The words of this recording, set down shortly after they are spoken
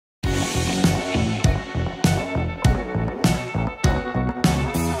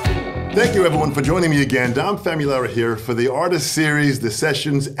Thank you, everyone, for joining me again. Dom Famularo here for the Artist Series, the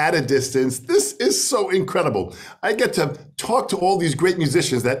Sessions at a Distance. This is so incredible. I get to talk to all these great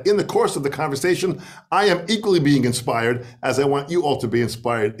musicians that in the course of the conversation, I am equally being inspired, as I want you all to be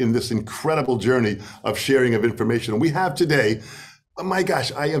inspired in this incredible journey of sharing of information. We have today, oh my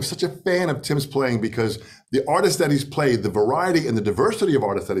gosh, I am such a fan of Tim's playing because the artists that he's played, the variety and the diversity of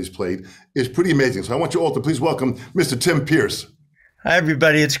artists that he's played is pretty amazing. So I want you all to please welcome Mr. Tim Pierce. Hi,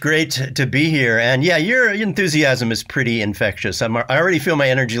 everybody. It's great to be here. And yeah, your enthusiasm is pretty infectious. I already feel my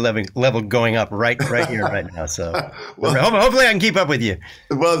energy level going up right here, right now. So well, hopefully I can keep up with you.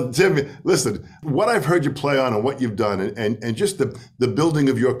 Well, Tim, listen, what I've heard you play on and what you've done and just the building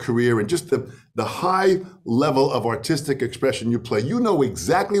of your career and just the high level of artistic expression you play, you know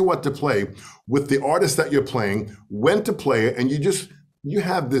exactly what to play with the artist that you're playing, when to play it, and you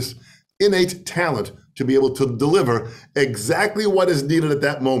have this innate talent to be able to deliver exactly what is needed at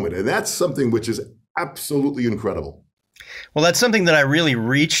that moment. And that's something which is absolutely incredible. Well, that's something that I really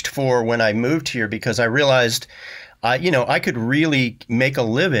reached for when I moved here because I realized, I could really make a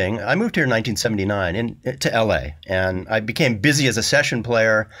living. I moved here in 1979 to LA, and I became busy as a session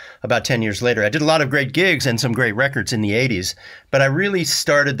player about 10 years later. I did a lot of great gigs and some great records in the 80s, but I really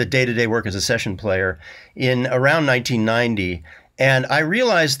started the day-to-day work as a session player in around 1990. And I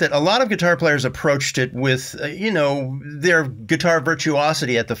realized that a lot of guitar players approached it with, their guitar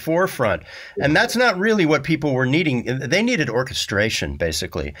virtuosity at the forefront. And that's not really what people were needing. They needed orchestration,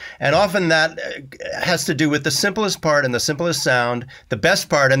 basically. And often that has to do with the simplest part and the simplest sound, the best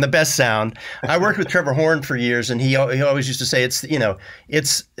part and the best sound. I worked with Trevor Horn for years, and he always used to say it's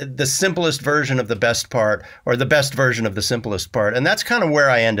the simplest version of the best part or the best version of the simplest part. And that's kind of where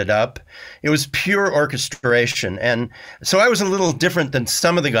I ended up. It was pure orchestration. And so I was a little different than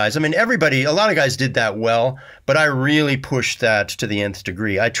some of the guys. I mean, a lot of guys did that well, but I really pushed that to the nth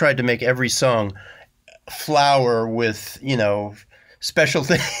degree. I tried to make every song flower with, special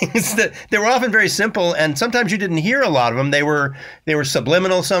things that they were often very simple, and sometimes you didn't hear a lot of them. They were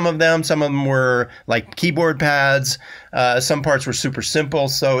subliminal, some of them were like keyboard pads. Some parts were super simple.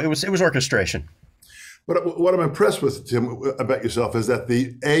 So it was orchestration. But what I'm impressed with, Tim, about yourself is that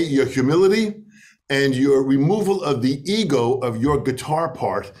your humility and your removal of the ego of your guitar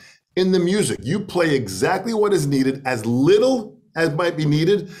part in the music. You play exactly what is needed, as little as might be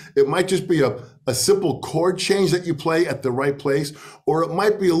needed. It might just be a simple chord change that you play at the right place, or it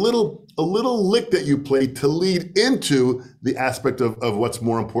might be a little lick that you play to lead into the aspect of what's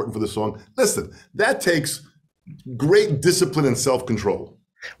more important for the song. Listen, that takes great discipline and self-control.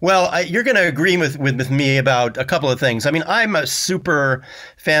 Well, you're going to agree with me about a couple of things. I mean, I'm a super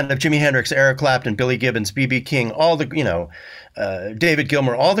fan of Jimi Hendrix, Eric Clapton, Billy Gibbons, B.B. King, all the, David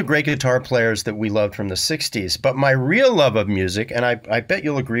Gilmour, all the great guitar players that we loved from the 60s. But my real love of music, and I bet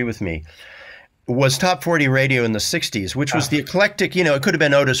you'll agree with me, was top 40 radio in the 60s, which was the eclectic, it could have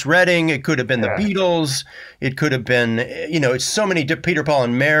been Otis Redding, it could have been the Beatles, it could have been, it's so many, Peter, Paul,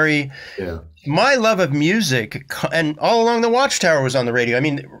 and Mary. Yeah. My love of music, and all along the Watchtower was on the radio. I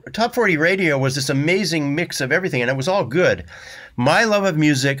mean, top 40 radio was this amazing mix of everything, and it was all good. My love of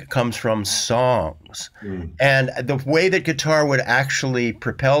music comes from songs, and the way that guitar would actually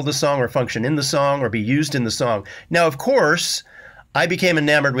propel the song or function in the song or be used in the song. Now, of course, I became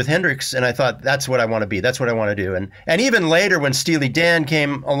enamored with Hendrix, and I thought, that's what I want to be. That's what I want to do. And even later, when Steely Dan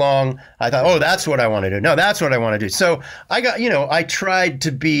came along, I thought, oh, that's what I want to do. No, that's what I want to do. So I tried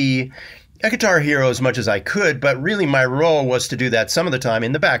to be a guitar hero as much as I could, but really my role was to do that some of the time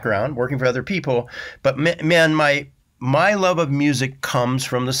in the background, working for other people. But man, my love of music comes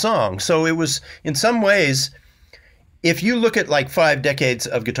from the song. So it was, in some ways, if you look at like 5 decades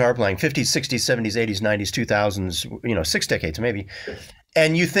of guitar playing, 50s, 60s, 70s, 80s, 90s, 2000s, 6 decades maybe,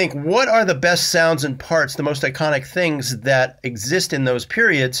 and you think, what are the best sounds and parts, the most iconic things that exist in those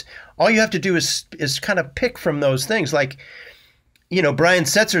periods? All you have to do is kind of pick from those things. Like, Brian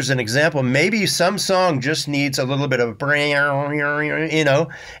Setzer's an example. Maybe some song just needs a little bit of,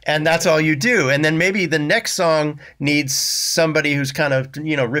 and that's all you do. And then maybe the next song needs somebody who's kind of,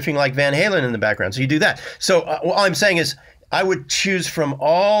 riffing like Van Halen in the background. So you do that. So all I'm saying is I would choose from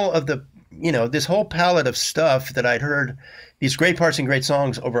all of the, this whole palette of stuff that I'd heard, these great parts and great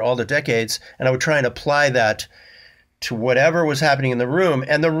songs over all the decades, and I would try and apply that to whatever was happening in the room.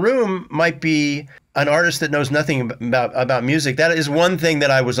 And the room might be an artist that knows nothing about music. That is one thing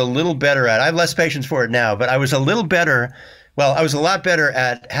that I was a little better at. I have less patience for it now, but I was a lot better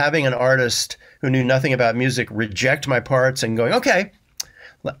at having an artist who knew nothing about music reject my parts and going, okay,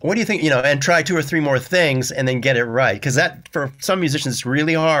 what do you think, and try two or three more things and then get it right. Because that, for some musicians, it's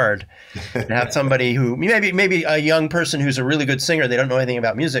really hard to have somebody who, maybe a young person who's a really good singer, they don't know anything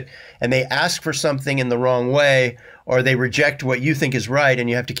about music, and they ask for something in the wrong way, or they reject what you think is right, and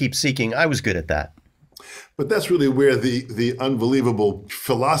you have to keep seeking. I was good at that. But that's really where the unbelievable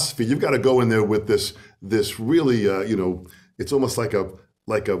philosophy, you've got to go in there with this really, it's almost like a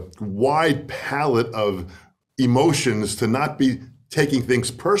wide palette of emotions, to not be taking things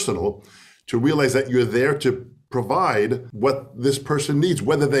personal, to realize that you're there to provide what this person needs,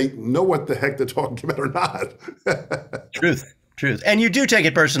 whether they know what the heck they're talking about or not. Truth. And you do take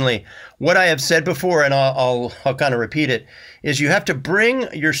it personally. What I have said before, and I'll kind of repeat it, is you have to bring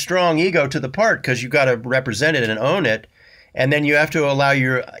your strong ego to the part, because you've got to represent it and own it. And then you have to allow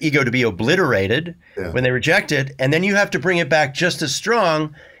your ego to be obliterated when they reject it. And then you have to bring it back just as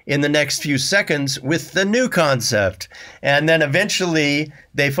strong in the next few seconds with the new concept. And then eventually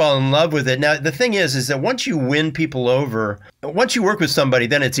they fall in love with it. Now, the thing is that once you win people over, once you work with somebody,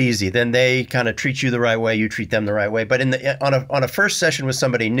 then it's easy. Then they kind of treat you the right way, you treat them the right way. But on a first session with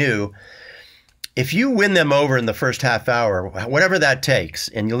somebody new, if you win them over in the first half hour, whatever that takes,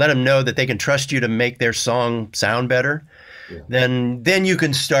 and you let them know that they can trust you to make their song sound better, then you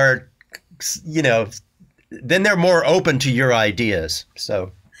can start, then they're more open to your ideas.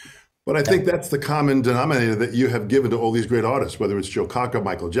 So. But I think that's the common denominator that you have given to all these great artists, whether it's Joe Cocker,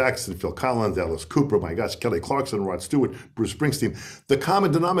 Michael Jackson, Phil Collins, Alice Cooper, my gosh, Kelly Clarkson, Rod Stewart, Bruce Springsteen. The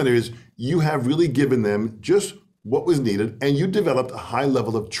common denominator is you have really given them just what was needed, and you developed a high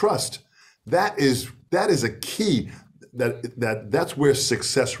level of trust. That is a key. That's where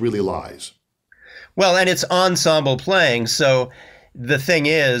success really lies. Well, and it's ensemble playing, so the thing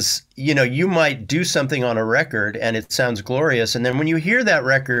is, you might do something on a record and it sounds glorious. And then when you hear that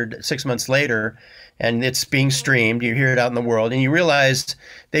record 6 months later and it's being streamed, you hear it out in the world and you realize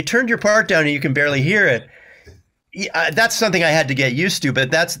they turned your part down and you can barely hear it. That's something I had to get used to,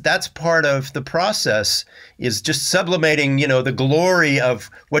 but that's part of the process, is just sublimating, the glory of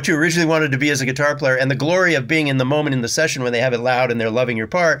what you originally wanted to be as a guitar player and the glory of being in the moment in the session when they have it loud and they're loving your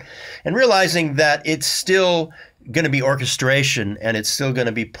part, and realizing that it's still going to be orchestration and it's still going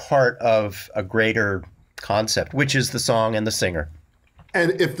to be part of a greater concept, which is the song and the singer.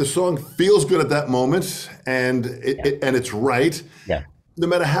 And if the song feels good at that moment and it's right, no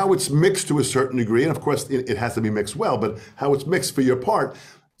matter how it's mixed to a certain degree, and of course it has to be mixed well, but how it's mixed for your part,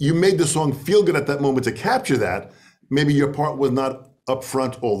 you made the song feel good at that moment to capture that. Maybe your part was not up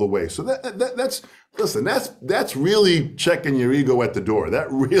front all the way. So that's really checking your ego at the door. That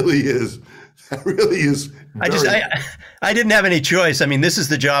really is. I didn't have any choice. I mean, this is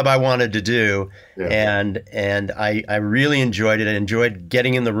the job I wanted to do, and I really enjoyed it. I enjoyed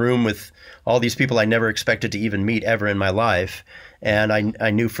getting in the room with all these people I never expected to even meet ever in my life. And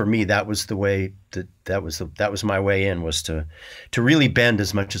I knew for me that was the way that was my way in, was to really bend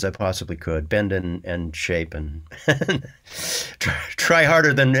as much as I possibly could, bend and shape and try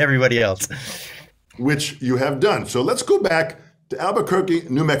harder than everybody else. Which you have done. So let's go back to Albuquerque,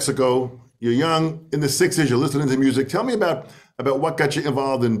 New Mexico. You're young, in the 60s, you're listening to music. Tell me about what got you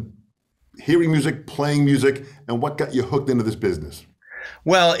involved in hearing music, playing music, and what got you hooked into this business.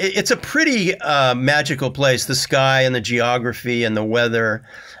 Well, it's a pretty magical place, the sky and the geography and the weather.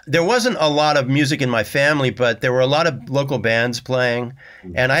 There wasn't a lot of music in my family, but there were a lot of local bands playing.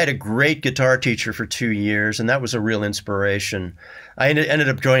 And I had a great guitar teacher for 2 years, and that was a real inspiration. I ended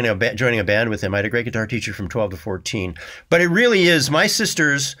up joining a band with him. I had a great guitar teacher from 12 to 14. But it really is, my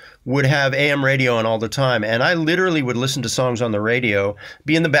sisters would have AM radio on all the time, and I literally would listen to songs on the radio,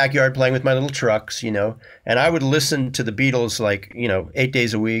 be in the backyard playing with my little trucks, and I would listen to the Beatles 8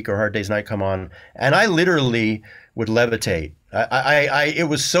 days a week, or Hard Day's Night come on, and I literally would levitate. It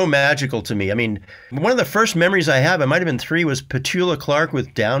was so magical to me. I mean, one of the first memories I have, I might have been 3, was Petula Clark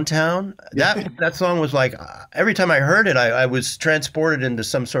with Downtown. That song was like, every time I heard it, I was transported into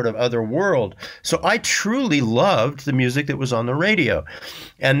some sort of other world. So I truly loved the music that was on the radio.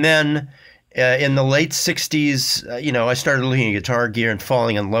 And then in the late 60s, I started looking at guitar gear and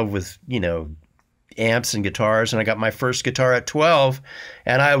falling in love with, amps and guitars, and I got my first guitar at 12,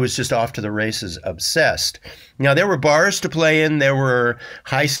 and I was just off to the races, obsessed. Now, there were bars to play in, there were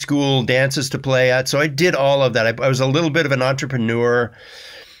high school dances to play at, so I did all of that. I was a little bit of an entrepreneur.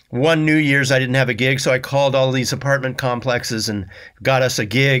 One New Year's, I didn't have a gig, so I called all these apartment complexes and got us a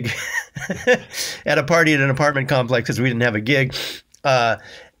gig at a party at an apartment complex because we didn't have a gig.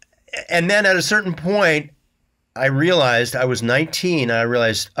 And then at a certain point, I realized, I was 19, and I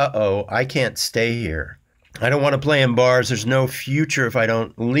realized, I can't stay here. I don't want to play in bars. There's no future if I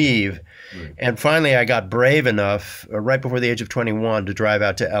don't leave. Right. And finally, I got brave enough right before the age of 21 to drive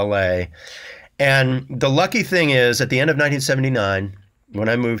out to LA. And the lucky thing is, at the end of 1979, when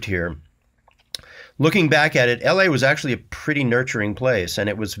I moved here, looking back at it, LA was actually a pretty nurturing place, and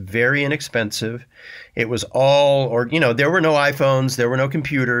it was very inexpensive. It was all, or, you know, there were no iPhones, there were no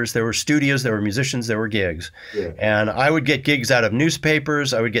computers, there were studios, there were musicians, there were gigs. Yeah. And I would get gigs out of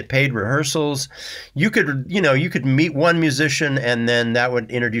newspapers. I would get paid rehearsals. You could, you know, you could meet one musician and then that would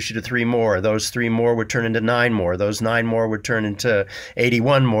introduce you to 3 more. Those 3 more would turn into 9 more. Those 9 more would turn into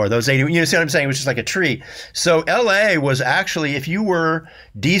 81 more. Those 80, you see what I'm saying? It was just like a tree. So LA was actually, if you were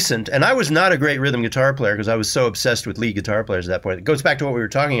decent, and I was not a great rhythm guitar player because I was so obsessed with lead guitar players at that point. It goes back to what we were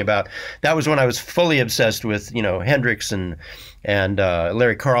talking about. That was when I was fully obsessed with, you know, Hendrix and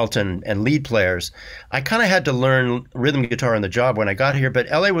Larry Carlton and lead players. I kind of had to learn rhythm guitar on the job when I got here, but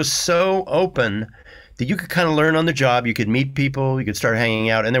LA was so open that you could kind of learn on the job. You could meet people, you could start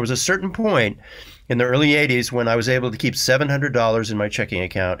hanging out. And there was a certain point in the early 80s when I was able to keep $700 in my checking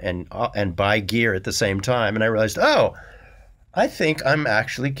account and buy gear at the same time. And I realized, oh, I think I'm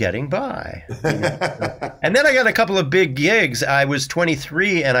actually getting by. You know? And then I got a couple of big gigs. I was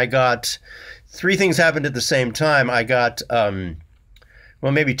 23 and I got 3 things happened at the same time. I got,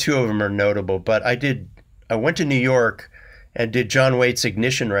 well, maybe 2 of them are notable, but I went to New York and did John Waite's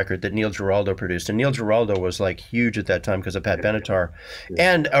Ignition record that Neil Giraldo produced. And Neil Giraldo was like huge at that time because of Pat Benatar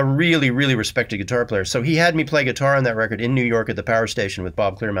and a really, really respected guitar player. So he had me play guitar on that record in New York at the Power Station with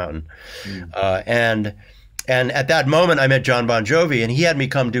Bob Clearmountain. And at that moment, I met John Bon Jovi, and he had me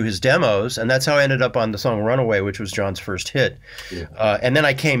come do his demos, and that's how I ended up on the song Runaway, which was John's first hit. Yeah. And then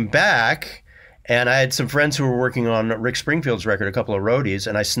I came back, and I had some friends who were working on Rick Springfield's record, a couple of roadies,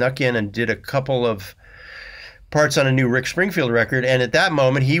 and I snuck in and did a couple of parts on a new Rick Springfield record. And at that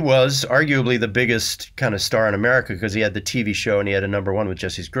moment, he was arguably the biggest kind of star in America because he had the TV show and he had a #1 with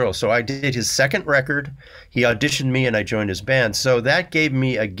Jesse's Girl. So I did his second record. He auditioned me and I joined his band. So that gave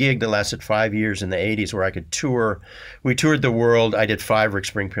me a gig that lasted 5 years in the 80s where I could tour. We toured the world. I did 5 Rick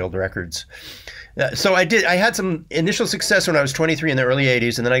Springfield records. So I had some initial success when I was 23 in the early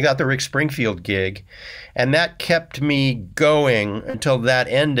 80s, and then I got the Rick Springfield gig, and that kept me going until that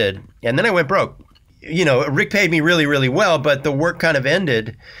ended. And then I went broke. You know, Rick paid me really, really well, but the work kind of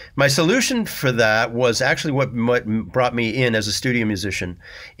ended. My solution for that was actually what brought me in as a studio musician.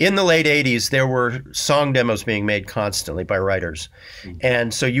 In the late 80s, there were song demos being made constantly by writers.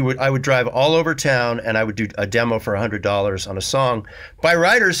 And so I would drive all over town and I would do a demo for $100 on a song by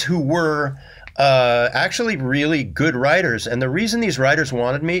writers who were actually really good writers. And the reason these writers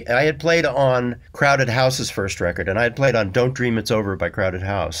wanted me, I had played on Crowded House's first record, and I had played on Don't Dream It's Over by Crowded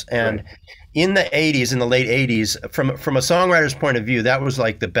House. And right. In the 80s, in the late 80s, from a songwriter's point of view, that was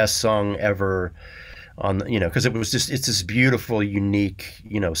like the best song ever on, you know, because it's this beautiful, unique,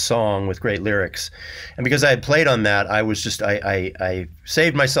 you know, song with great lyrics. And because I had played on that, I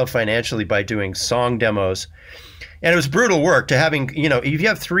saved myself financially by doing song demos. And it was brutal work to having, you know, if you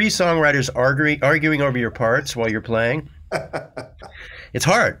have 3 songwriters arguing over your parts while you're playing, it's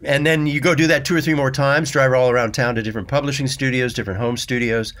hard. And then you go do that 2 or 3 more times, drive all around town to different publishing studios, different home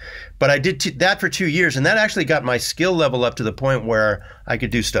studios. But I did that for 2 years, and that actually got my skill level up to the point where I could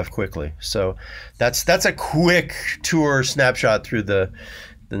do stuff quickly. So that's a quick tour snapshot through the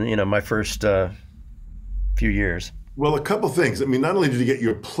you know, my first few years. Well, a couple things. I mean, not only did you get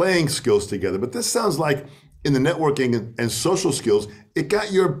your playing skills together, but this sounds like in the networking and social skills, it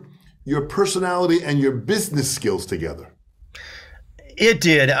got your personality and your business skills together. It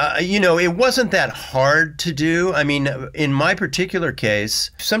did. You know, it wasn't that hard to do. I mean, in my particular case,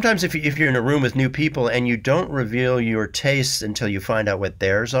 sometimes if you're in a room with new people and you don't reveal your tastes until you find out what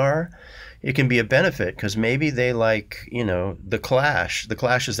theirs are, it can be a benefit because maybe they like, you know, The Clash. The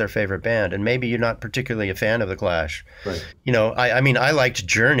Clash is their favorite band, and maybe you're not particularly a fan of The Clash. Right. You know, I mean, I liked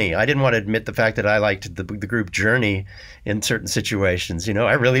Journey. I didn't want to admit the fact that I liked the group Journey in certain situations. You know,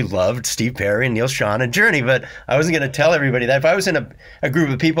 I really loved Steve Perry and Neil Schon and Journey, but I wasn't going to tell everybody that. If I was in a group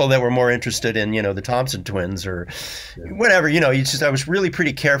of people that were more interested in, you know, the Thompson Twins or whatever, you know, I was really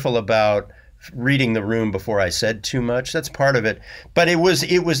pretty careful about reading the room before I said too much. That's part of it. But it was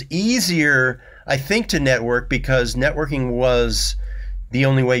easier, I think, to network because networking was the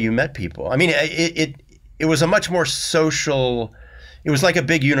only way you met people. I mean, it was a much more social, it was like a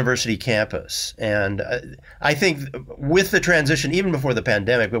big university campus. And I think with the transition, even before the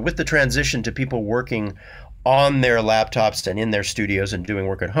pandemic, but with the transition to people working on their laptops and in their studios and doing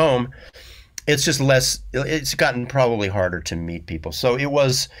work at home, it's just less, it's gotten probably harder to meet people. So there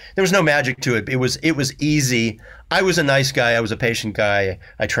was no magic to it. It was easy. I was a nice guy. I was a patient guy.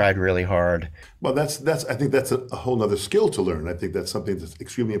 I tried really hard. Well, I think that's a whole nother skill to learn. I think that's something that's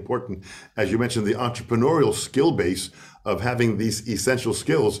extremely important. As you mentioned, the entrepreneurial skill base of having these essential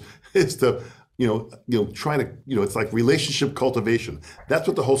skills is to, trying to, it's like relationship cultivation. That's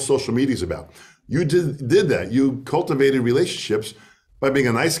what the whole social media is about. You did that. You cultivated relationships by being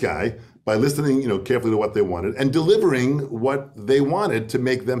a nice guy, by listening, carefully to what they wanted and delivering what they wanted to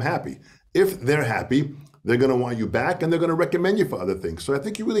make them happy. If they're happy, they're going to want you back and they're going to recommend you for other things. So I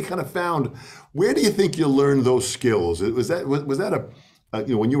think you really kind of found, where do you think you learned those skills? Was that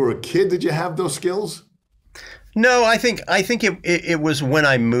when you were a kid, did you have those skills? No, I think it was when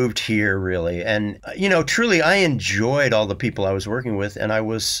I moved here, really. And, truly, I enjoyed all the people I was working with, and I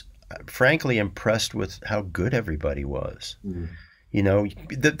was frankly impressed with how good everybody was. Mm.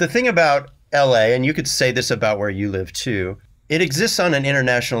 The thing about LA, and you could say this about where you live too, it exists on an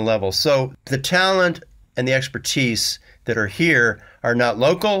international level. So the talent and the expertise that are here are not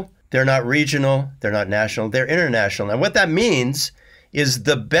local, they're not regional, they're not national, they're international. And what that means is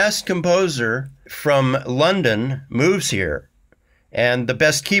the best composer from London moves here, and the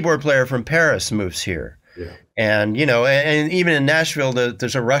best keyboard player from Paris moves here. Yeah. And, and even in Nashville,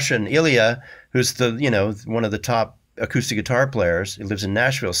 there's a Russian, Ilya, who's one of the top acoustic guitar players. He lives in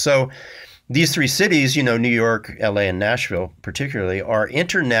Nashville. So these three cities, New York, LA, and Nashville particularly, are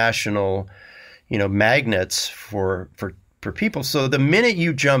international, magnets for people. So the minute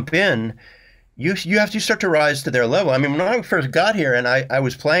you jump in, you have to start to rise to their level. I mean, when I first got here and I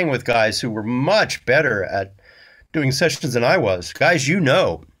was playing with guys who were much better at doing sessions than I was, guys,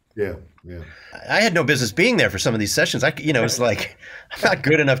 Yeah, yeah. I had no business being there for some of these sessions. It's like, I'm not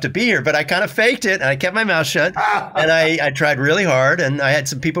good enough to be here, but I kind of faked it and I kept my mouth shut and I tried really hard, and I had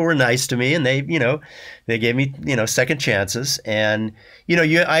some people who were nice to me, and they gave me, second chances. And,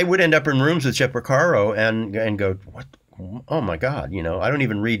 I would end up in rooms with Jeff Porcaro and go, what? Oh my God, I don't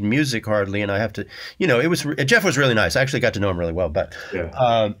even read music hardly. And I have to, Jeff was really nice. I actually got to know him really well, but,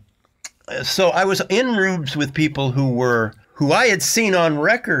 yeah. So I was in rooms with people who I had seen on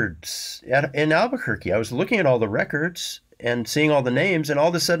records in Albuquerque. I was looking at all the records and seeing all the names, and all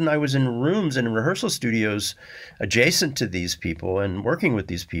of a sudden I was in rooms and rehearsal studios adjacent to these people and working with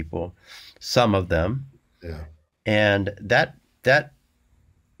these people, some of them. Yeah. And that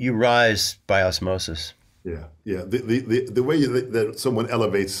you rise by osmosis. Yeah, yeah. The way that someone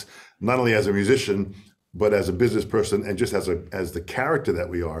elevates, not only as a musician, but as a business person, and just as the character that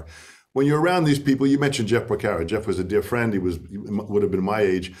we are. When you're around these people, you mentioned Jeff Porcaro. Jeff was a dear friend. He would have been my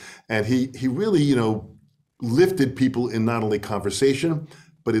age, and he really lifted people in not only conversation,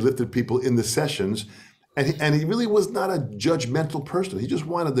 but he lifted people in the sessions, and he really was not a judgmental person. He just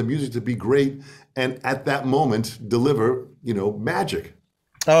wanted the music to be great, and at that moment deliver magic.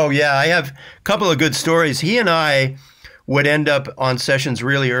 Oh yeah, I have a couple of good stories. He and I would end up on sessions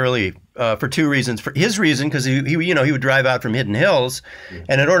really early for two reasons. For his reason, because he would drive out from Hidden Hills,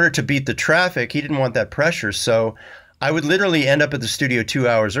 and in order to beat the traffic, he didn't want that pressure. So I would literally end up at the studio 2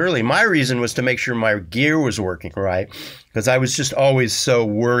 hours early. My reason was to make sure my gear was working right, because I was just always so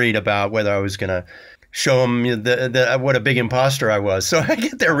worried about whether I was going to show him what a big imposter I was. So I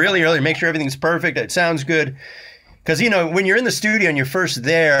get there really early, make sure everything's perfect, it sounds good. Because, when you're in the studio and you're first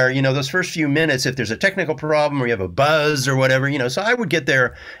there, those first few minutes, if there's a technical problem or you have a buzz or whatever, so I would get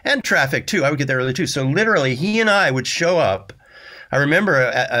there, and traffic too, I would get there early too. So literally he and I would show up. I remember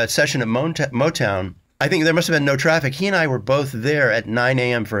a session at Motown. I think there must have been no traffic. He and I were both there at 9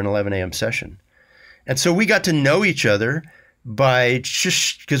 a.m. for an 11 a.m. session. And so we got to know each other by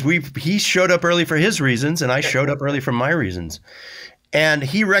just, because he showed up early for his reasons and I showed up early for my reasons. And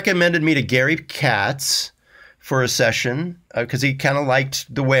he recommended me to Gary Katz for a session because he kind of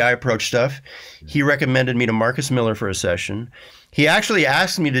liked the way I approached stuff. He recommended me to Marcus Miller for a session. He actually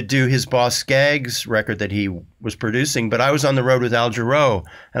asked me to do his Boss Skaggs record that he was producing, but I was on the road with Al Jarreau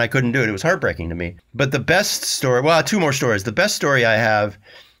and I couldn't do it. It was heartbreaking to me. But the best story, well, two more stories. The best story I have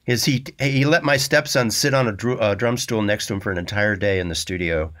is he let my stepson sit on a drum stool next to him for an entire day in the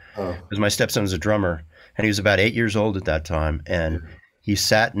studio. Because my stepson was a drummer and he was about 8 years old at that time. And he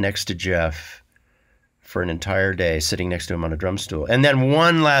sat next to Jeff for an entire day, sitting next to him on a drum stool. And then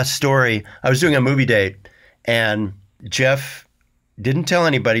one last story, I was doing a movie date and Jeff didn't tell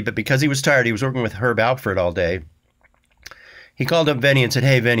anybody, but because he was tired, he was working with Herb Alpert all day. He called up Vinny and said,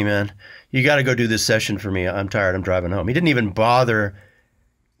 "Hey, Vinny, man, you got to go do this session for me. I'm tired. I'm driving home." He didn't even bother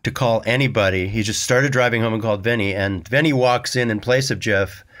to call anybody. He just started driving home and called Vinny. And Vinny walks in place of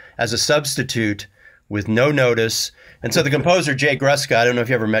Jeff as a substitute with no notice. And so the composer, Jay Gruska, I don't know if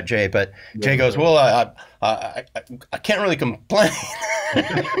you ever met Jay, but Jay goes, well, I can't really complain.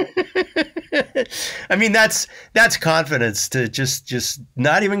 I mean, that's confidence to just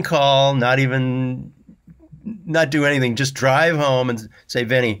not even call, not do anything, just drive home and say,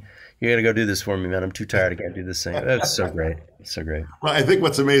 Vinny, you got to go do this for me, man. I'm too tired. I can't do this thing. That's so great. It's so great. Well, I think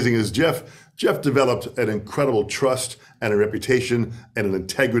what's amazing is Jeff developed an incredible trust and a reputation and an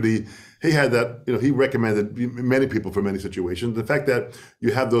integrity. He had that, he recommended many people for many situations. The fact that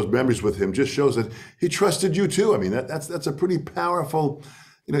you have those memories with him just shows that he trusted you too. I mean, that's a pretty powerful,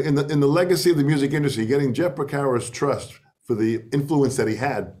 in the legacy of the music industry, getting Jeff Porcaro's trust for the influence that he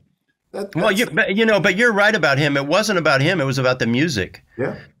had. Well, but you're right about him. It wasn't about him. It was about the music.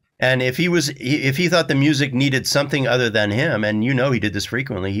 Yeah. And if he thought the music needed something other than him, and he did this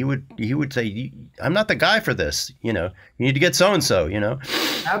frequently, he would say, "I'm not the guy for this. You need to get so and so."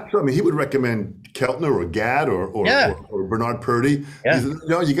 Absolutely. I mean, he would recommend Keltner or Gadd or Bernard Purdy. Yeah. He said,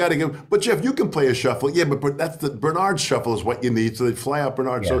 "No, you got to give." But Jeff, you can play a shuffle. Yeah, but that's the Bernard shuffle is what you need. So they fly out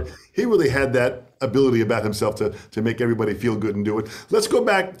Bernard. Yeah. So he really had that ability about himself to make everybody feel good and do it. Let's go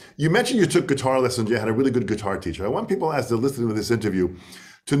back. You mentioned you took guitar lessons. You had a really good guitar teacher. I want people, as they're listening to this interview,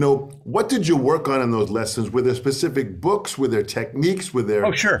 to know, what did you work on in those lessons? Were there specific books? Were there techniques? Were there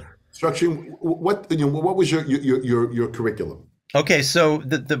structuring? What was your curriculum? Okay, so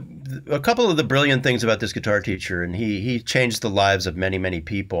a couple of the brilliant things about this guitar teacher, and he changed the lives of many, many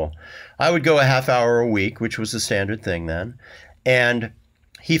people. I would go a half hour a week, which was the standard thing then, and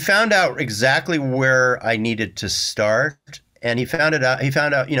he found out exactly where I needed to start, and he found out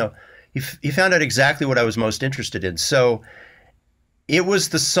exactly what I was most interested in. So it was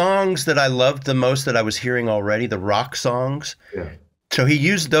the songs that I loved the most that I was hearing already, the rock songs. Yeah. So he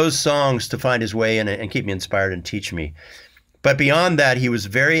used those songs to find his way in and keep me inspired and teach me. But beyond that, he was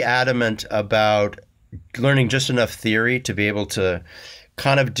very adamant about learning just enough theory to be able to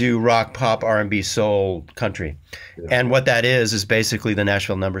kind of do rock, pop, R&B, soul, country. Yeah. And what that is basically the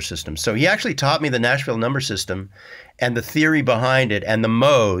Nashville number system. So he actually taught me the Nashville number system and the theory behind it and the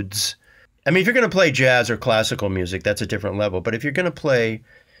modes. I mean, if you're going to play jazz or classical music, that's a different level. But if you're going to play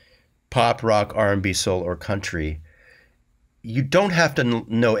pop, rock, R&B, soul, or country, you don't have to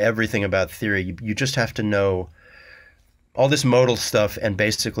know everything about theory. You just have to know all this modal stuff and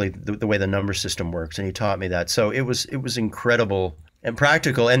basically the way the number system works. And he taught me that. So it was incredible and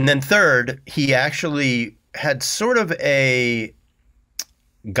practical. And then third, he actually had sort of a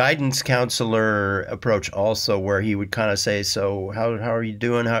guidance counselor approach also, where he would kind of say, so how are you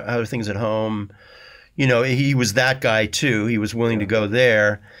doing? How are things at home? He was that guy too. He was willing to go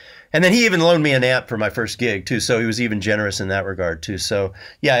there. And then he even loaned me an amp for my first gig too. So he was even generous in that regard too. So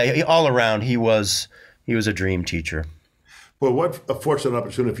yeah, all around he was a dream teacher. Well, what a fortunate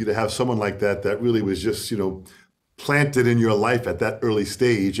opportunity for you to have someone like that really was just, planted in your life at that early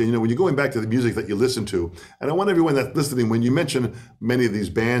stage. And, when you're going back to the music that you listen to, and I want everyone that's listening, when you mention many of these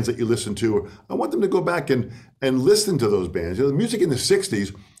bands that you listen to, I want them to go back and listen to those bands. The music in the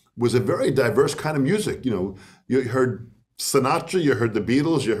 60s was a very diverse kind of music. You heard Sinatra, you heard the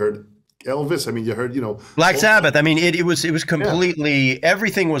Beatles, you heard Elvis. I mean, you heard, Black Sabbath. I mean, it was completely,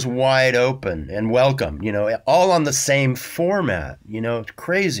 everything was wide open and welcome, all on the same format, it's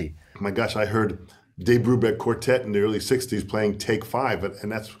crazy. My gosh, I heard Dave Brubeck Quartet in the early 60s playing Take Five.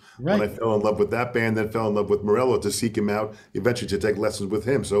 And that's when I fell in love with that band, then fell in love with Morello to seek him out, eventually to take lessons with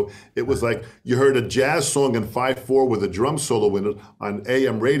him. So it was like you heard a jazz song in 5/4 with a drum solo in it on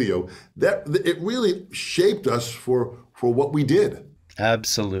AM radio. It really shaped us for what we did.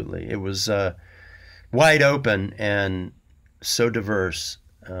 Absolutely. It was wide open and so diverse.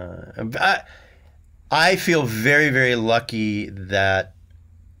 I feel very, very lucky that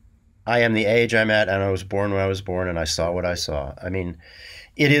I am the age I'm at, and I was born when I was born, and I saw what I saw. I mean,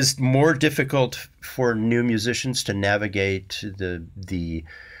 it is more difficult for new musicians to navigate the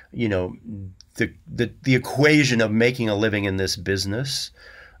equation of making a living in this business.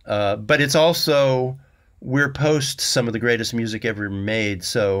 But it's also, we're post some of the greatest music ever made.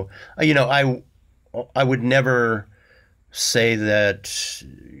 So, I would never say that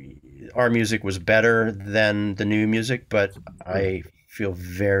our music was better than the new music, but I feel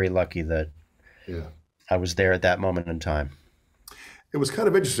very lucky that I was there at that moment in time. It was kind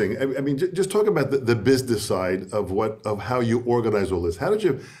of interesting. I mean, just talk about the business side of how you organize all this. How'd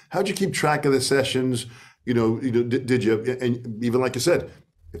you keep track of the sessions? Did you, and even like you said,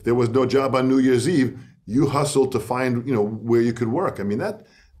 if there was no job on New Year's Eve, you hustled to find where you could work. I mean,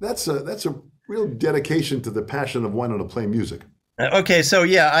 that's a real dedication to the passion of wanting to play music. Okay, so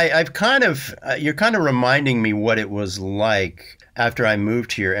yeah, I've kind of you're kind of reminding me what it was like after I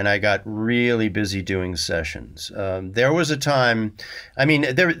moved here, and I got really busy doing sessions. There was a time, I mean,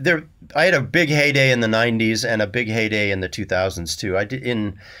 I had a big heyday in the '90s and a big heyday in the 2000s too. I did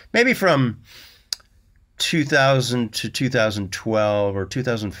in maybe from 2000 to 2012 or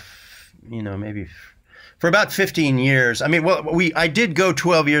 2000, maybe for about 15 years. I mean, well, I did go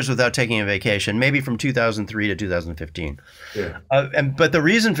 12 years without taking a vacation, maybe from 2003 to 2015. Yeah. But the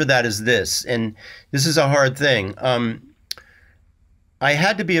reason for that is this, and this is a hard thing. I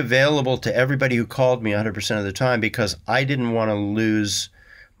had to be available to everybody who called me 100% of the time because I didn't want to lose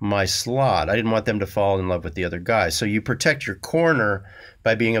my slot. I didn't want them to fall in love with the other guy. So you protect your corner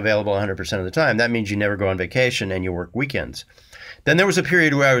by being available 100% of the time. That means you never go on vacation and you work weekends. Then there was a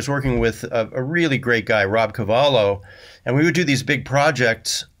period where I was working with a really great guy, Rob Cavallo, and we would do these big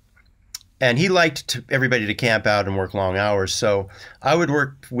projects, and he liked everybody to camp out and work long hours. So I would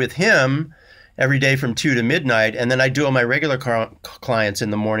work with him every day from 2 to midnight, and then I'd do all my regular clients in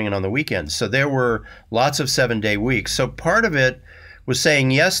the morning and on the weekends. So there were lots of 7-day weeks. So part of it was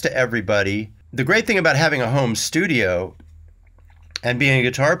saying yes to everybody. The great thing about having a home studio and being a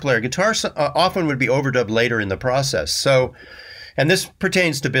guitar player, guitars often would be overdubbed later in the process. So, and this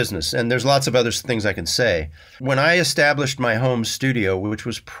pertains to business, and there's lots of other things I can say. When I established my home studio, which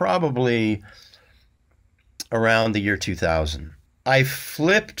was probably around the year 2000, I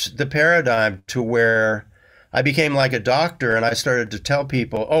flipped the paradigm to where I became like a doctor, and I started to tell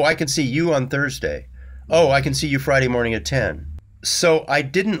people, oh, I can see you on Thursday. Oh, I can see you Friday morning at 10. So I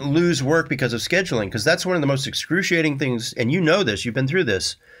didn't lose work because of scheduling, because that's one of the most excruciating things, and you know this, you've been through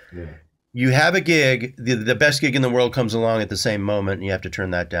this. Yeah. You have a gig, the best gig in the world comes along at the same moment, and you have to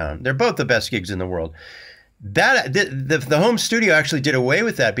turn that down. They're both the best gigs in the world. The home studio actually did away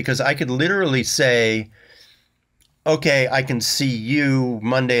with that, because I could literally say, okay, I can see you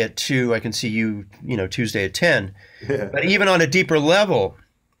Monday at 2, I can see you, Tuesday at 10. Yeah. But even on a deeper level,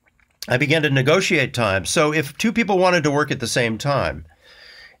 I began to negotiate time. So if two people wanted to work at the same time,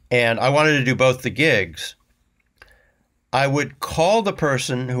 and I wanted to do both the gigs, I would call the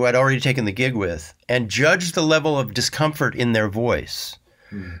person who I'd already taken the gig with and judge the level of discomfort in their voice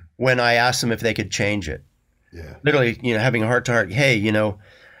when I asked them if they could change it. Yeah. Literally, having a heart to heart, hey,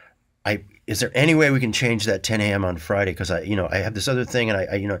 is there any way we can change that 10 a.m. on Friday? Because I have this other thing,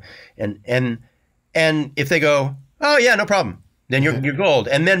 and and if they go, oh yeah, no problem, then you're gold.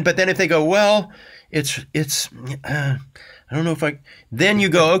 But then if they go, well, it's I don't know if then you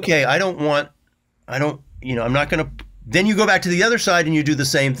go, okay, I'm not going to. Then you go back to the other side and you do the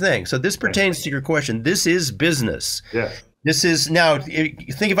same thing. So this pertains to your question. This is business. Yeah. This is now.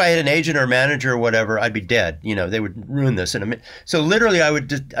 Think if I had an agent or manager or whatever, I'd be dead. They would ruin this in a minute. So literally, I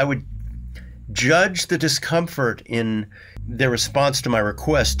would judge the discomfort in their response to my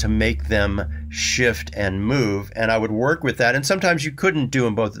request to make them shift and move, and I would work with that. And sometimes you couldn't do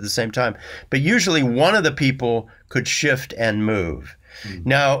them both at the same time, but usually one of the people could shift and move.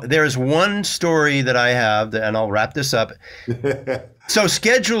 Now, there's one story that I have, and I'll wrap this up. So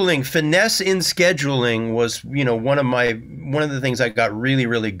scheduling, finesse in scheduling was, one of the things I got really,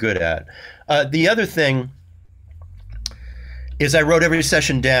 really good at. The other thing is I wrote every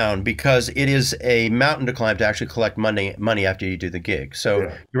session down, because it is a mountain to climb to actually collect money after you do the gig. So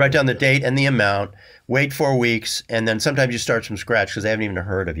you write down the date and the amount, wait 4 weeks, and then sometimes you start from scratch because they haven't even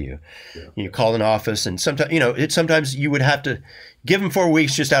heard of you. Yeah. You call an office, and sometimes you would have to give them 4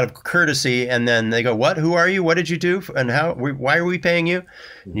 weeks just out of courtesy, and then they go, what? Who are you? What did you do? And how? Why are we paying you?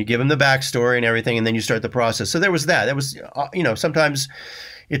 And you give them the backstory and everything, and then you start the process. So there was that. That was, sometimes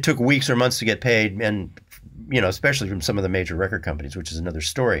it took weeks or months to get paid, and especially from some of the major record companies, which is another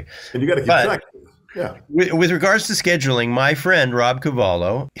story. And you got to keep track. Yeah. With regards to scheduling, my friend Rob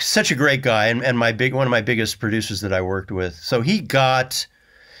Cavallo, such a great guy, and one of my biggest producers that I worked with. So he got,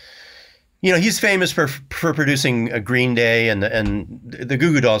 he's famous for producing a Green Day and the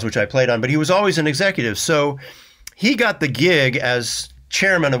Goo Goo Dolls, which I played on, but he was always an executive. So he got the gig as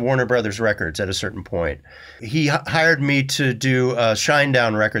chairman of Warner Brothers Records at a certain point. He hired me to do a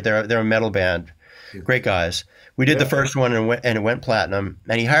Shinedown record. They're a metal band. Great guys. We did the first one and it went platinum,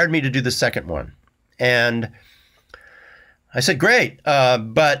 and he hired me to do the second one. And I said, great,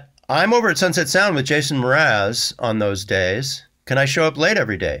 but I'm over at Sunset Sound with Jason Mraz on those days. Can I show up late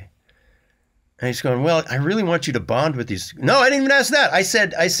every day? And he's going, well, I really want you to bond with these. No, I didn't even ask that. I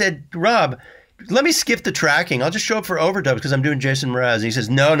said, Rob, let me skip the tracking. I'll just show up for overdubs because I'm doing Jason Mraz. And he says,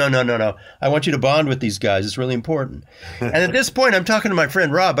 no. I want you to bond with these guys. It's really important. And at this point, I'm talking to my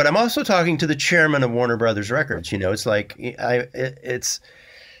friend Rob, but I'm also talking to the chairman of Warner Brothers Records. It's like,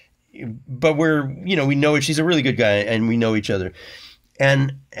 but we know it. She's a really good guy, and we know each other.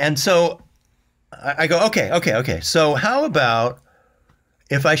 And so I go, okay. So how about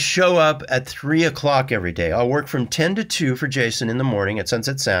if I show up at 3 o'clock every day? I'll work from 10 to 2 for Jason in the morning at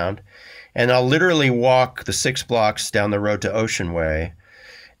Sunset Sound, and I'll literally walk the 6 blocks down the road to Ocean Way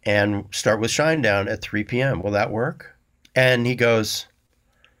and start with Shinedown at 3 p.m. Will that work? And he goes,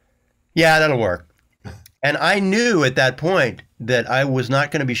 yeah, that'll work. And I knew at that point that I was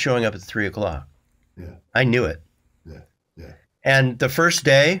not going to be showing up at 3 o'clock. Yeah. I knew it. Yeah. And the first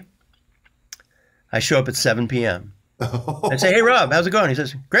day, I show up at 7 p.m. I say, hey, Rob, how's it going? He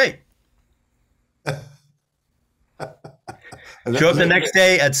says, great. Show up the next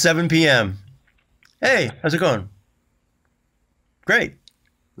day at 7 p.m. Hey, how's it going? Great.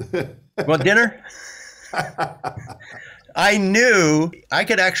 Want dinner? I knew I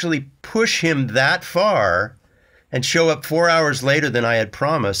could actually push him that far and show up 4 hours later than I had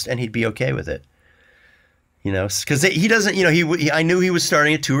promised, and he'd be okay with it. Because he doesn't, I knew he was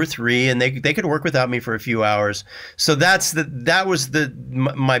starting at 2 or 3, and they could work without me for a few hours. So that was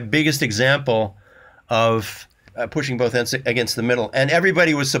my biggest example of pushing both ends against the middle. And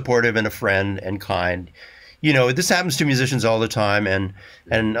everybody was supportive and a friend and kind. This happens to musicians all the time, and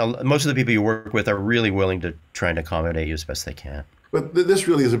most of the people you work with are really willing to try and accommodate you as best they can. But this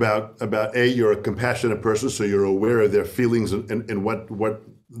really is about you're a compassionate person, so you're aware of their feelings and what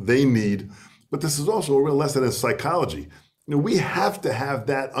they need. But this is also a real lesson in psychology. We have to have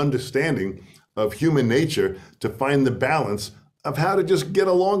that understanding of human nature to find the balance of how to just get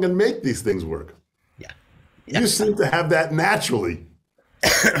along and make these things work. Yeah. You seem to have that naturally.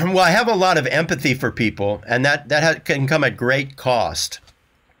 Well, I have a lot of empathy for people, and that can come at great cost.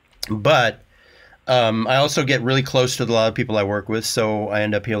 But I also get really close to a lot of people I work with, so I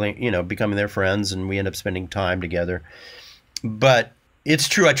end up becoming their friends, and we end up spending time together. But it's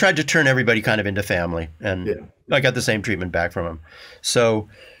true. I tried to turn everybody kind of into family, and I got the same treatment back from them. So,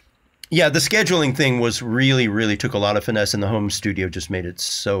 yeah, the scheduling thing was really took a lot of finesse, and the home studio just made it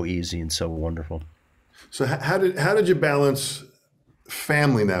so easy and so wonderful. So how did you balance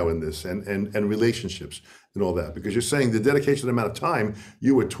family now in this and relationships and all that? Because you're saying the dedication amount of time,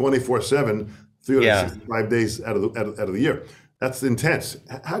 you were 24/7, 365 days out of the year. That's intense.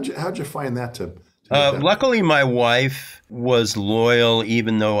 How'd you find that to luckily, my wife was loyal,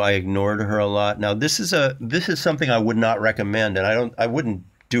 even though I ignored her a lot. Now, this is something I would not recommend, and I wouldn't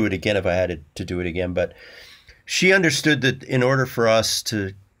do it again if I had to do it again. But she understood that in order for us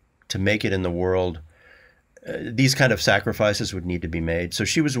to make it in the world, these kind of sacrifices would need to be made. So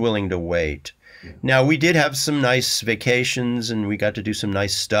she was willing to wait. Yeah. Now, we did have some nice vacations, and we got to do some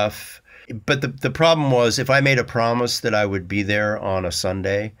nice stuff. But the problem was, if I made a promise that I would be there on a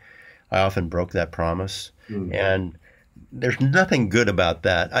Sunday, I often broke that promise. Mm-hmm. And there's nothing good about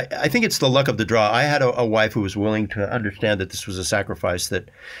that. I think it's the luck of the draw. I had a wife who was willing to understand that this was a sacrifice that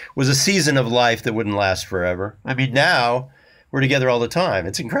was a season of life that wouldn't last forever. I mean, now we're together all the time.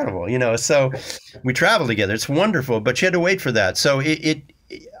 It's incredible, so we travel together. It's wonderful, but she had to wait for that. So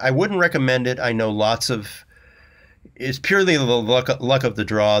I wouldn't recommend it. I know it's purely the luck of the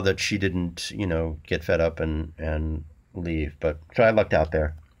draw that she didn't, get fed up and leave. But so I lucked out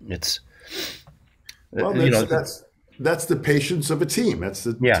there. That's the patience of a team. That's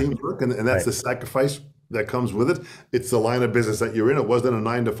the teamwork, and that's the sacrifice that comes with it. It's the line of business that you're in. It wasn't a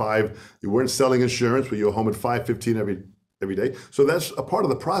 9 to 5. You weren't selling insurance, but you were home at 5:15 every day. So that's a part of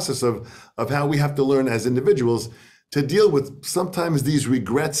the process of how we have to learn as individuals to deal with sometimes these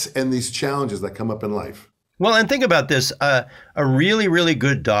regrets and these challenges that come up in life. Well, and think about this: a really, really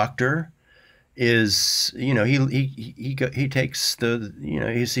good doctor is, he takes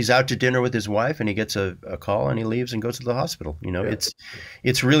he's out to dinner with his wife, and he gets a call, and he leaves and goes to the hospital.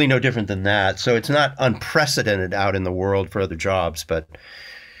 It's really no different than that. So it's not unprecedented out in the world for other jobs, but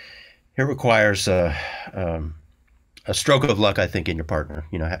it requires a stroke of luck, I think, in your partner,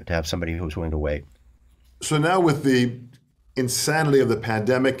 to have somebody who's willing to wait. So now with the insanity of the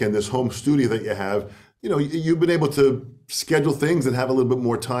pandemic and this home studio that you have, you've been able to schedule things and have a little bit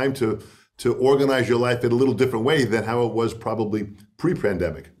more time to organize your life in a little different way than how it was probably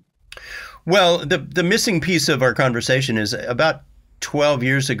pre-pandemic. Well, the missing piece of our conversation is about 12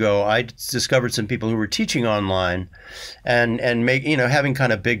 years ago, I discovered some people who were teaching online and having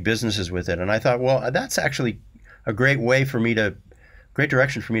kind of big businesses with it. And I thought, well, that's actually a great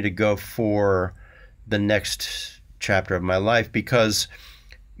direction for me to go for the next chapter of my life, because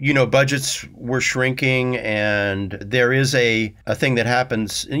budgets were shrinking, and there is a thing that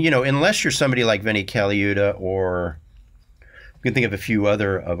happens, unless you're somebody like Vinnie Caliuta, or you can think of a few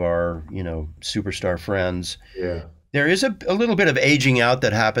other of our, superstar friends. Yeah. There is a little bit of aging out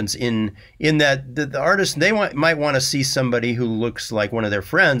that happens in that the artist, might want to see somebody who looks like one of their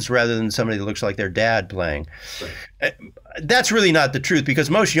friends rather than somebody that looks like their dad playing. Right. That's really not the truth, because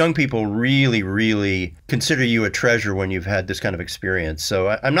most young people really, really consider you a treasure when you've had this kind of experience. So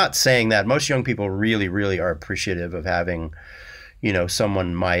I'm not saying that. Most young people really, really are appreciative of having, you know,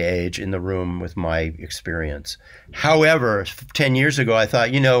 someone my age in the room with my experience. However, 10 years ago, I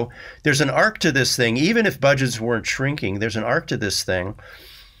thought, you know, there's an arc to this thing. Even if budgets weren't shrinking, there's an arc to this thing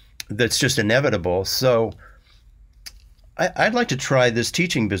that's just inevitable. So I'd like to try this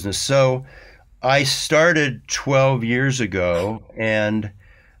teaching business. So I started 12 years ago and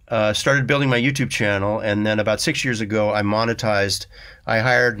started building my YouTube channel. And then about 6 years ago, I monetized. I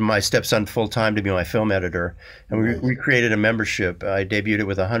hired my stepson full-time to be my film editor. And we created a membership. I debuted it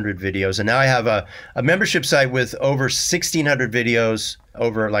with 100 videos. And now I have a membership site with over 1,600 videos,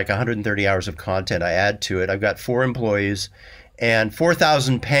 over like 130 hours of content I add to it. I've got 4 employees and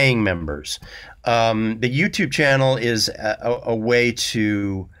 4,000 paying members. The YouTube channel is a way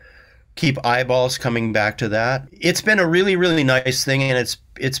to keep eyeballs coming back to that. It's been a really, really nice thing, and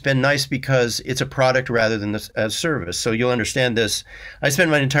it's been nice because it's a product rather than a service. So you'll understand this. I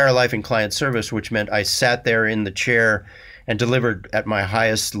spent my entire life in client service, which meant I sat there in the chair and delivered at my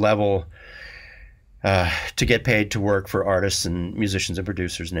highest level to get paid to work for artists and musicians and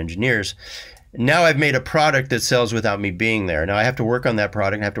producers and engineers. Now I've made a product that sells without me being there. Now I have to work on that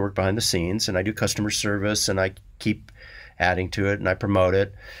product. I have to work behind the scenes, and I do customer service, and I keep adding to it, and I promote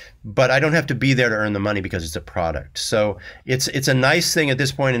it. But I don't have to be there to earn the money because it's a product. So it's a nice thing at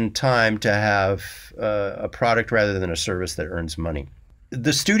this point in time to have a product rather than a service that earns money.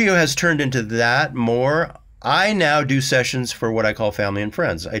 The studio has turned into that more. I now do sessions for what I call family and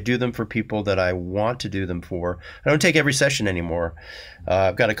friends. I do them for people that I want to do them for. I don't take every session anymore.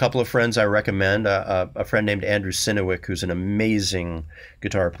 I've got a couple of friends I recommend. A friend named Andrew Sinowick, who's an amazing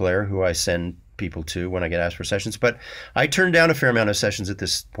guitar player who I send people to when I get asked for sessions. But I turn down a fair amount of sessions at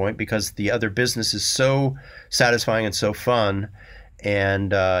this point because the other business is so satisfying and so fun,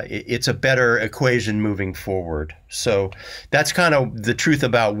 and it's a better equation moving forward. So that's kind of the truth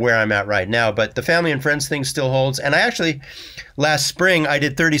about where I'm at right now. But the family and friends thing still holds. And I actually, last spring, I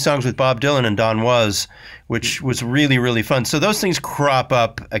did 30 songs with Bob Dylan and Don Was, which was really, really fun. So those things crop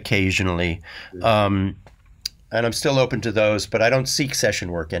up occasionally. And I'm still open to those, but I don't seek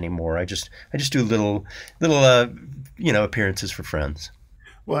session work anymore. I just do little you know, appearances for friends.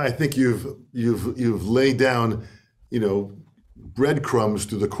 Well, I think you've laid down, you know, breadcrumbs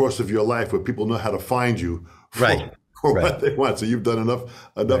through the course of your life where people know how to find you for what they want. So you've done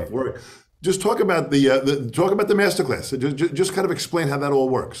enough work. Just talk about the masterclass. Just kind of explain how that all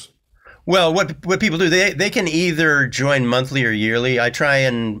works. Well, what people do, they can either join monthly or yearly. I try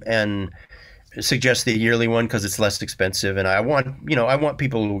and suggest the yearly one because it's less expensive, and I want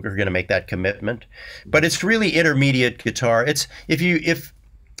people who are going to make that commitment. But it's really intermediate guitar. It's if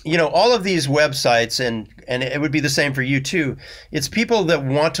you know, all of these websites, and it would be the same for you too. It's people that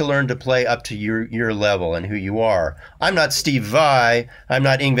want to learn to play up to your level and who you are. I'm not Steve Vai. I'm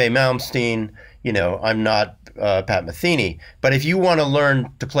not Yngwie Malmsteen. You know, I'm not Pat Metheny. But if you want to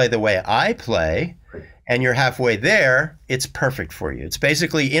learn to play the way I play, and you're halfway there, it's perfect for you. It's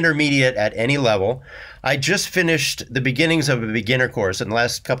basically intermediate at any level. I just finished the beginnings of a beginner course. In the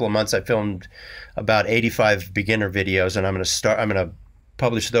last couple of months, I filmed about 85 beginner videos, and I'm going to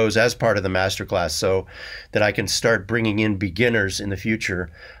publish those as part of the masterclass so that I can start bringing in beginners in the future.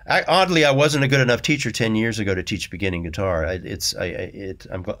 Oddly, I wasn't a good enough teacher 10 years ago to teach beginning guitar. I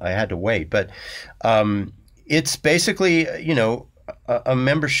had to wait, but it's basically, you know, a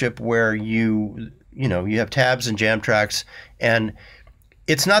membership where you have tabs and jam tracks, and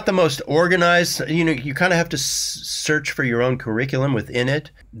it's not the most organized. You know, you kind of have to search for your own curriculum within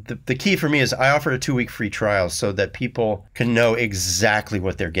it. The key for me is I offer a 2-week free trial so that people can know exactly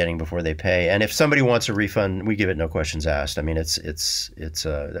what they're getting before they pay. And if somebody wants a refund, we give it no questions asked. I mean,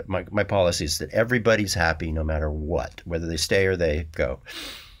 my policy is that everybody's happy no matter what, whether they stay or they go.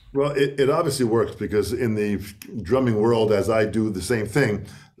 Well, it obviously works because in the drumming world, as I do the same thing,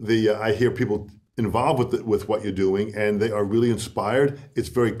 I hear people involved with what you're doing, and they are really inspired. It's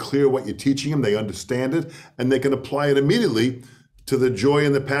very clear what you're teaching them. They understand it, and they can apply it immediately to the joy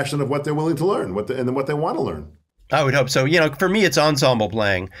and the passion of what they're willing to learn, and what they want to learn. I would hope so. You know, for me, it's ensemble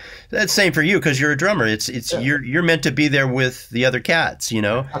playing. That's same for you because you're a drummer. You're meant to be there with the other cats, you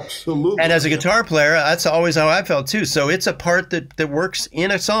know? Absolutely. And as a guitar player, that's always how I felt too. So it's a part that works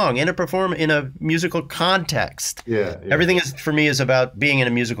in a song, in a musical context. Yeah. Everything for me is about being in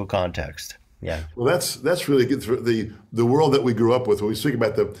a musical context. Yeah. Well, that's really good for the world that we grew up with. When we speak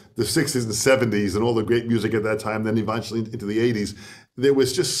about the 60s and 70s and all the great music at that time, then eventually into the 80s, there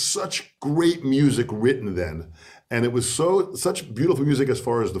was just such great music written then. And it was such beautiful music as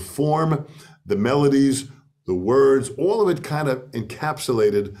far as the form, the melodies, the words, all of it kind of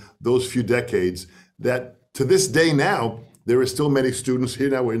encapsulated those few decades that to this day now, there are still many students here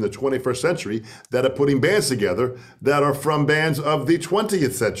now, we're in the 21st century, that are putting bands together that are from bands of the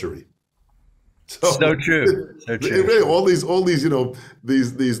 20th century. So true. So true. Really, all these,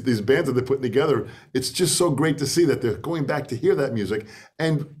 these bands that they're putting together, it's just so great to see that they're going back to hear that music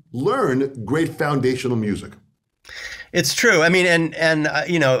and learn great foundational music. It's true. I mean, and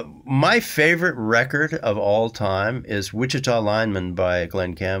you know, my favorite record of all time is Wichita Lineman by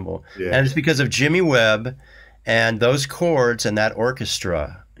Glenn Campbell. Yeah. And it's because of Jimmy Webb and those chords and that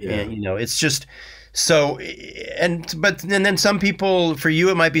orchestra. Yeah. And, you know, it's just so, and then some people, for you,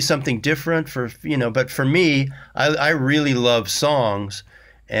 it might be something different but for me, I really love songs.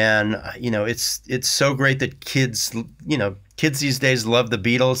 And, you know, it's so great that kids these days love the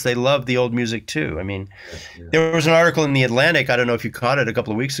Beatles. They love the old music too. I mean, there was an article in The Atlantic, I don't know if you caught it a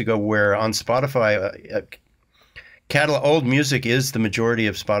couple of weeks ago, where on Spotify, old music is the majority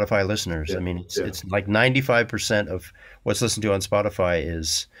of Spotify listeners. Yeah. I mean, it's like 95% of what's listened to on Spotify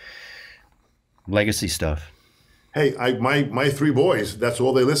is legacy stuff. Hey, my three boys, that's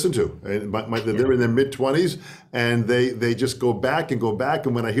all they listen to. And they're in their mid-20s, and they just go back.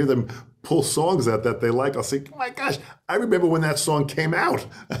 And when I hear them pull songs out that they like, I'll say, oh my gosh, I remember when that song came out.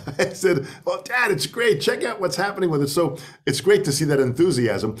 I said, well, Dad, it's great. Check out what's happening with it. So it's great to see that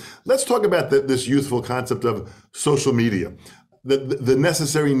enthusiasm. Let's talk about this youthful concept of social media. The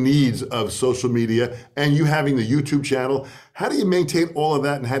necessary needs of social media, and you having the YouTube channel. How do you maintain all of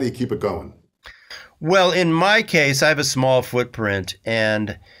that, and how do you keep it going? Well, in my case, I have a small footprint,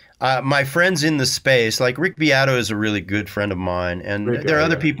 and my friends in the space, like Rick Beato is a really good friend of mine, and there are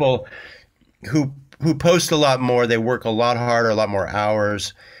other people who post a lot more. They work a lot harder, a lot more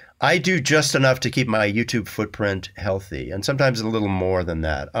hours. I do just enough to keep my YouTube footprint healthy, and sometimes a little more than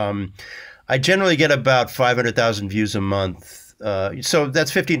that. I generally get about 500,000 views a month, so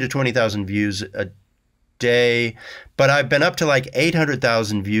that's 15 to 20,000 views a day, but I've been up to like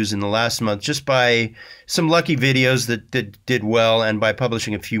 800,000 views in the last month just by some lucky videos that did well, and by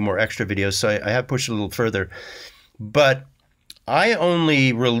publishing a few more extra videos. So I have pushed a little further, but I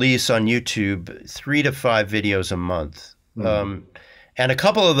only release on YouTube 3 to 5 videos a month. And a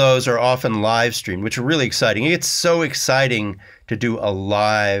couple of those are often live streamed, which are really exciting. It's so exciting to do a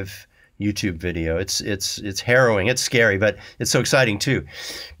live YouTube video. It's harrowing, it's scary, but it's so exciting too.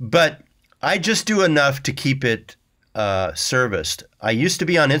 But I just do enough to keep it serviced. I used to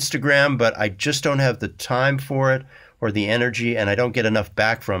be on Instagram, but I just don't have the time for it or the energy, and I don't get enough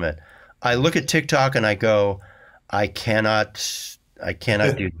back from it. I look at TikTok and I go, I cannot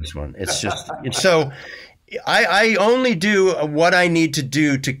do this one. It's so I only do what I need to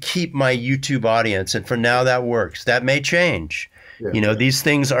do to keep my YouTube audience, and for now that works. That may change. Yeah. You know, these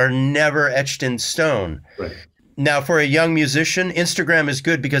things are never etched in stone. Right. Now, for a young musician, Instagram is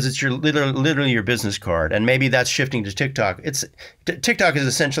good because it's your literally your business card, and maybe that's shifting to TikTok. TikTok is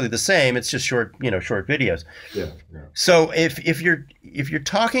essentially the same. It's just short videos. Yeah. So if you're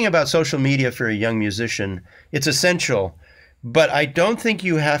talking about social media for a young musician, it's essential, but I don't think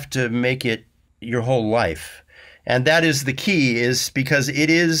you have to make it your whole life, and that is the key. Is because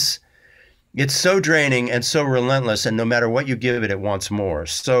it's so draining and so relentless, and no matter what you give it, it wants more.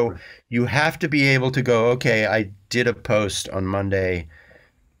 So you have to be able to go, okay, I did a post on Monday.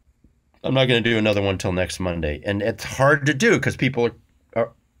 I'm not going to do another one till next Monday. And it's hard to do because people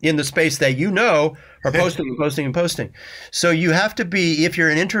are in the space that are posting and posting and posting. So you have to be, if you're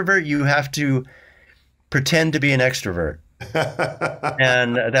an introvert, you have to pretend to be an extrovert.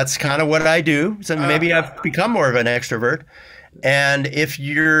 And that's kind of what I do. So maybe I've become more of an extrovert. And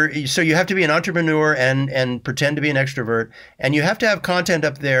so you have to be an entrepreneur and pretend to be an extrovert, and you have to have content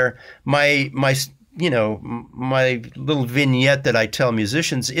up there. My little vignette that I tell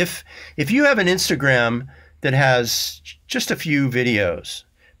musicians, if you have an Instagram that has just a few videos,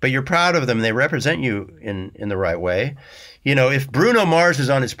 but you're proud of them, they represent you in the right way. You know, if Bruno Mars is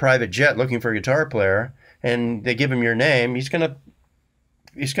on his private jet looking for a guitar player and they give him your name, he's gonna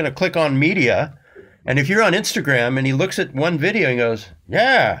click on media. And if you're on Instagram and he looks at one video and goes,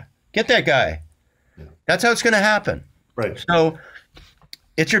 yeah, get that guy. Yeah. That's how it's going to happen. Right. So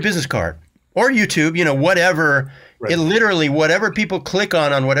it's your business card or YouTube, whatever. Right. It literally, whatever people click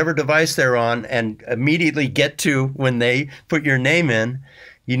on whatever device they're on and immediately get to when they put your name in,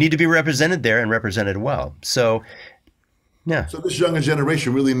 you need to be represented there and represented well. So Yeah. So this younger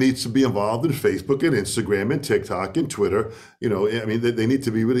generation really needs to be involved in Facebook and Instagram and TikTok and Twitter. You know, I mean, they need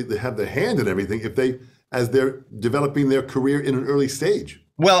to be really, they have their hand in everything if they, as they're developing their career in an early stage.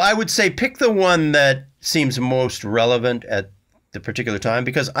 Well, I would say pick the one that seems most relevant at the particular time,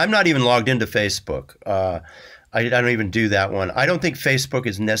 because I'm not even logged into Facebook. I don't even do that one. I don't think Facebook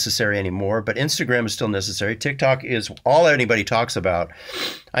is necessary anymore, but Instagram is still necessary. TikTok is all anybody talks about.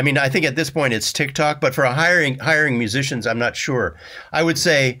 I mean, I think at this point it's TikTok, but for hiring musicians, I'm not sure. I would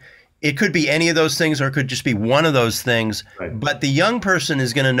say it could be any of those things, or it could just be one of those things. Right. But the young person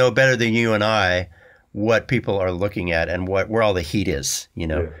is going to know better than you and I what people are looking at and where all the heat is, you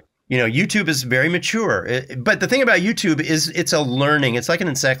know. Yeah. You know, YouTube is very mature. But the thing about YouTube is it's a learning. It's like an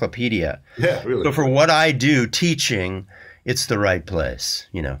encyclopedia. Yeah, really. So for what I do, teaching, it's the right place,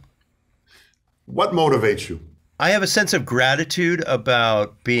 you know. What motivates you? I have a sense of gratitude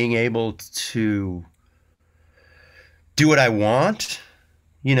about being able to do what I want,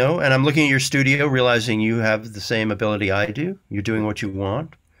 you know, and I'm looking at your studio, realizing you have the same ability I do. You're doing what you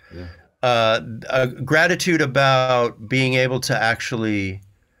want. Yeah. Gratitude about being able to actually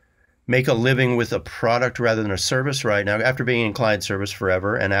make a living with a product rather than a service right now, after being in client service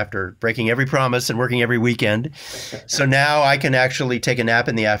forever and after breaking every promise and working every weekend. So now I can actually take a nap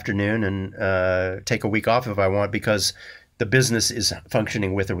in the afternoon and take a week off if I want, because the business is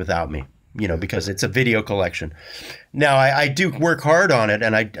functioning with or without me, you know, because it's a video collection. Now I do work hard on it,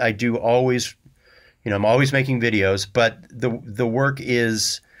 and I do always, you know, I'm always making videos, but the work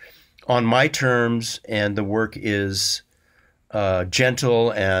is on my terms, and the work is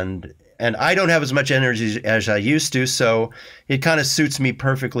gentle, and I don't have as much energy as I used to, so it kind of suits me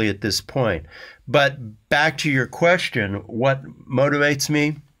perfectly at this point. But back to your question, what motivates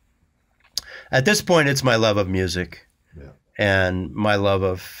me? At this point, it's my love of music, yeah, and my love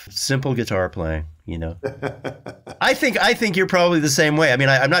of simple guitar playing, you know. I think you're probably the same way. I mean,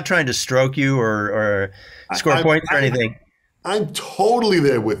 I'm not trying to stroke you or score points or anything. I'm totally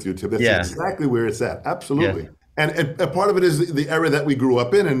there with you, Tim. That's exactly where it's at. Absolutely. Yeah. And part of it is the era that we grew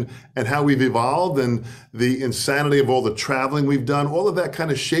up in, and how we've evolved, and the insanity of all the traveling we've done. All of that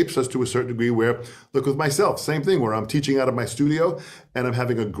kind of shapes us to a certain degree. Where, look, with myself, same thing, where I'm teaching out of my studio and I'm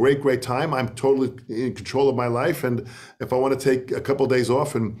having a great time. I'm totally in control of my life. And if I want to take a couple of days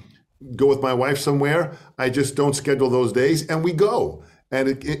off and go with my wife somewhere, I just don't schedule those days, and we go. And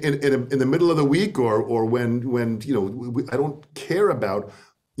in the middle of the week, or when you know, I don't care about,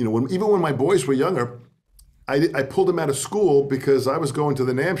 you know, even when my boys were younger, I pulled them out of school because I was going to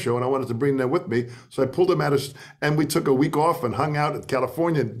the NAMM show and I wanted to bring them with me. So I pulled them out of, and we took a week off and hung out at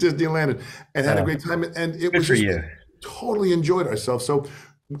California, Disneyland, and had a great time. And it was just totally enjoyed ourselves. So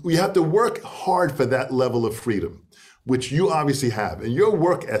we have to work hard for that level of freedom, which you obviously have. And your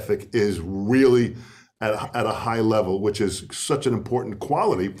work ethic is really at a high level, which is such an important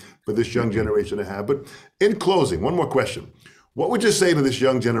quality for this young generation to have. But in closing, one more question. What would you say to this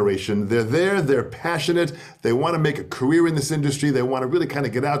young generation? They're there, they're passionate, they want to make a career in this industry, they want to really kind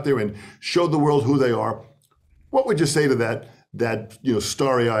of get out there and show the world who they are. What would you say to that you know,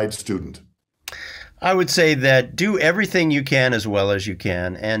 starry-eyed student? I would say that do everything you can as well as you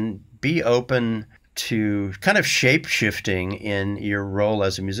can, and be open to kind of shape-shifting in your role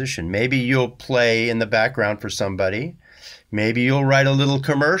as a musician. Maybe you'll play in the background for somebody. Maybe you'll write a little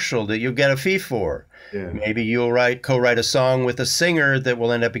commercial that you'll get a fee for. Yeah. Maybe you'll co-write a song with a singer that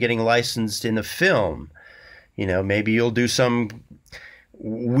will end up getting licensed in a film. You know, maybe you'll do some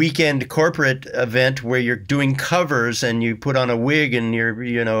weekend corporate event where you're doing covers and you put on a wig and you're,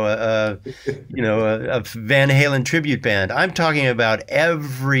 you know, a Van Halen tribute band. I'm talking about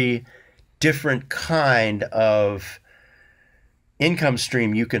every different kind of income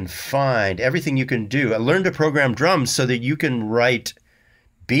stream you can find, everything you can do. Learn to program drums so that you can write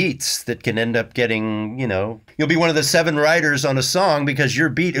beats that can end up getting, you know, you'll be one of the 7 writers on a song because your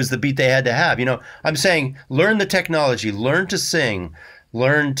beat is the beat they had to have. You know, I'm saying learn the technology, learn to sing,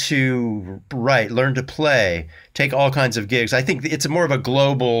 learn to write, learn to play, take all kinds of gigs. I think it's more of a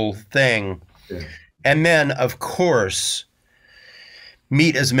global thing. Yeah. And then, of course,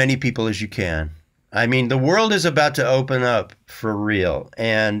 meet as many people as you can. I mean, the world is about to open up for real.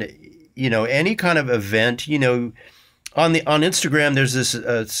 And, you know, any kind of event, you know, on Instagram, there's this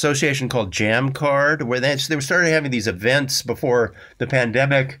association called Jam Card, where they started having these events before the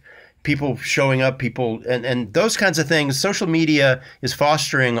pandemic, people showing up, and those kinds of things. Social media is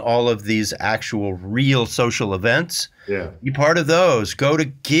fostering all of these actual real social events. Yeah. Be part of those. Go to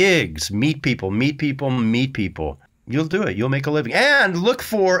gigs, meet people. You'll do it. You'll make a living. And look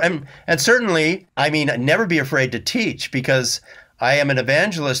for, and certainly, I mean, never be afraid to teach, because I am an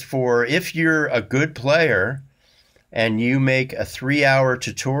evangelist for, if you're a good player, and you make a 3-hour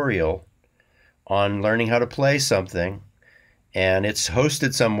tutorial on learning how to play something, and it's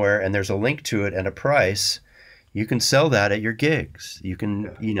hosted somewhere, and there's a link to it and a price, you can sell that at your gigs. You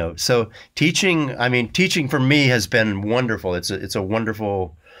can, you know, so teaching, I mean, teaching for me has been wonderful. It's a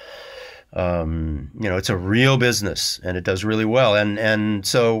wonderful, you know, it's a real business, and it does really well. And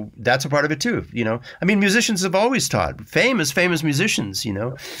so that's a part of it too, you know. I mean, musicians have always taught, famous musicians, you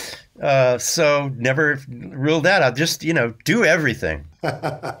know. So never rule that out. Just, you know, do everything.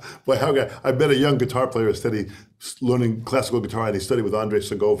 Boy, I bet a young guitar player learning classical guitar, and he studied with Andre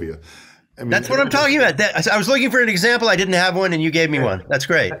Segovia. I mean, that's what I'm talking about. I was looking for an example. I didn't have one, and you gave me one. That's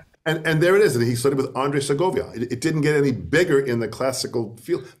great. And there it is. And he studied with Andre Segovia. It didn't get any bigger in the classical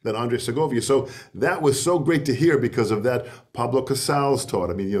field than Andre Segovia. So that was so great to hear because of that. Pablo Casals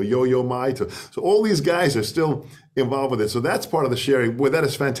taught. I mean, you know, Yo-Yo Ma. So all these guys are still involved with it. So that's part of the sharing. Boy, that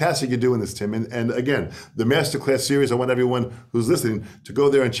is fantastic you're doing this, Tim. And again, the Masterclass series, I want everyone who's listening to go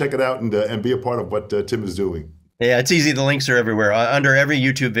there and check it out and be a part of what Tim is doing. Yeah, it's easy. The links are everywhere, under every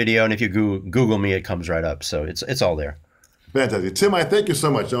YouTube video. And if you Google me, it comes right up. So it's all there. Fantastic. Tim, I thank you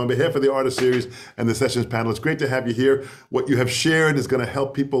so much. On behalf of the Artist Series and the Sessions panel, it's great to have you here. What you have shared is going to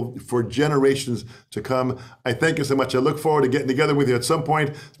help people for generations to come. I thank you so much. I look forward to getting together with you at some point,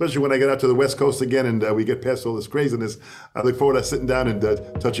 especially when I get out to the West Coast again and we get past all this craziness. I look forward to sitting down and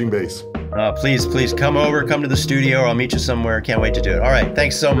touching base. Please come over, come to the studio, or I'll meet you somewhere. Can't wait to do it. All right.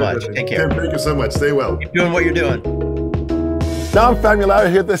 Thanks so much. Take care. Tim, thank you so much. Stay well. Keep doing what you're doing. Dom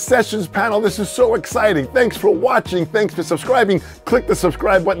Famularo here, the Sessions panel. This is so exciting. Thanks for watching. Thanks for subscribing. Click the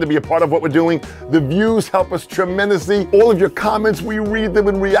subscribe button to be a part of what we're doing. The views help us tremendously. All of your comments, we read them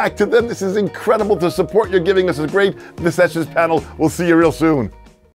and react to them. This is incredible. The support you're giving us is great. The Sessions panel, we'll see you real soon.